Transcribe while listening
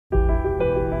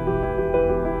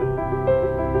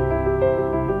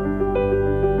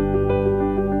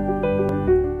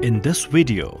In this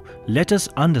video, let us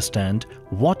understand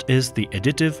what is the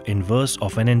additive inverse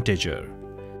of an integer.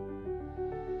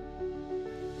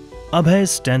 Abhay is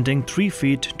standing 3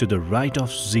 feet to the right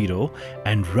of 0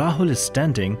 and Rahul is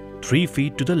standing 3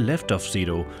 feet to the left of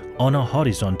 0 on a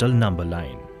horizontal number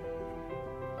line.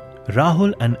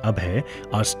 Rahul and Abhay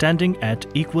are standing at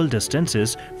equal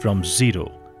distances from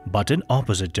 0 but in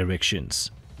opposite directions.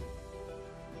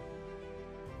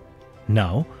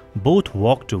 Now, both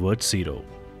walk towards 0.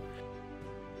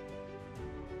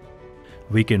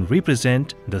 We can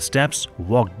represent the steps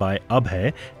walked by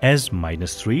Abhay as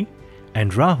 -3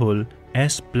 and Rahul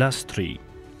as +3.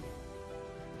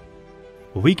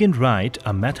 We can write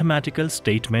a mathematical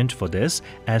statement for this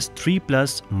as 3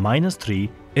 plus -3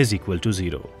 is equal to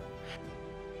 0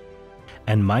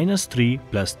 and -3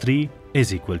 plus 3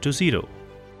 is equal to 0.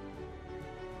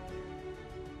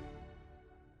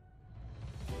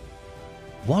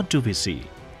 What do we see?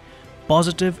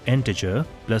 Positive integer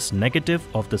plus negative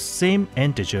of the same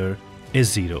integer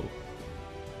is 0.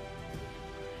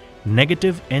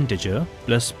 Negative integer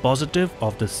plus positive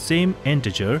of the same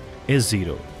integer is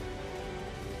 0.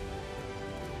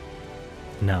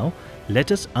 Now,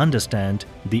 let us understand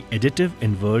the additive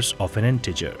inverse of an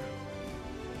integer.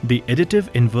 The additive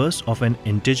inverse of an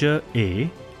integer a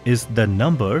is the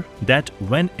number that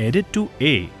when added to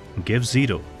a gives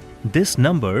 0. This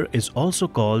number is also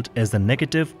called as the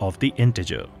negative of the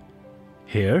integer.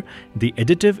 Here, the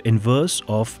additive inverse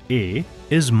of a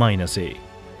is -a,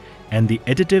 and the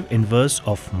additive inverse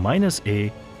of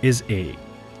 -a is a.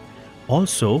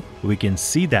 Also, we can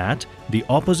see that the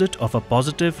opposite of a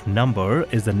positive number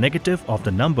is the negative of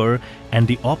the number, and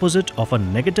the opposite of a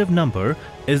negative number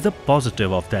is the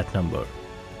positive of that number.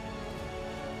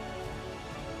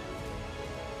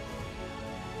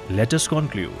 Let us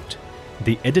conclude.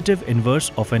 The additive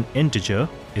inverse of an integer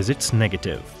is its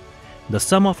negative. The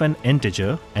sum of an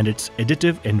integer and its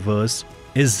additive inverse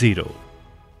is 0.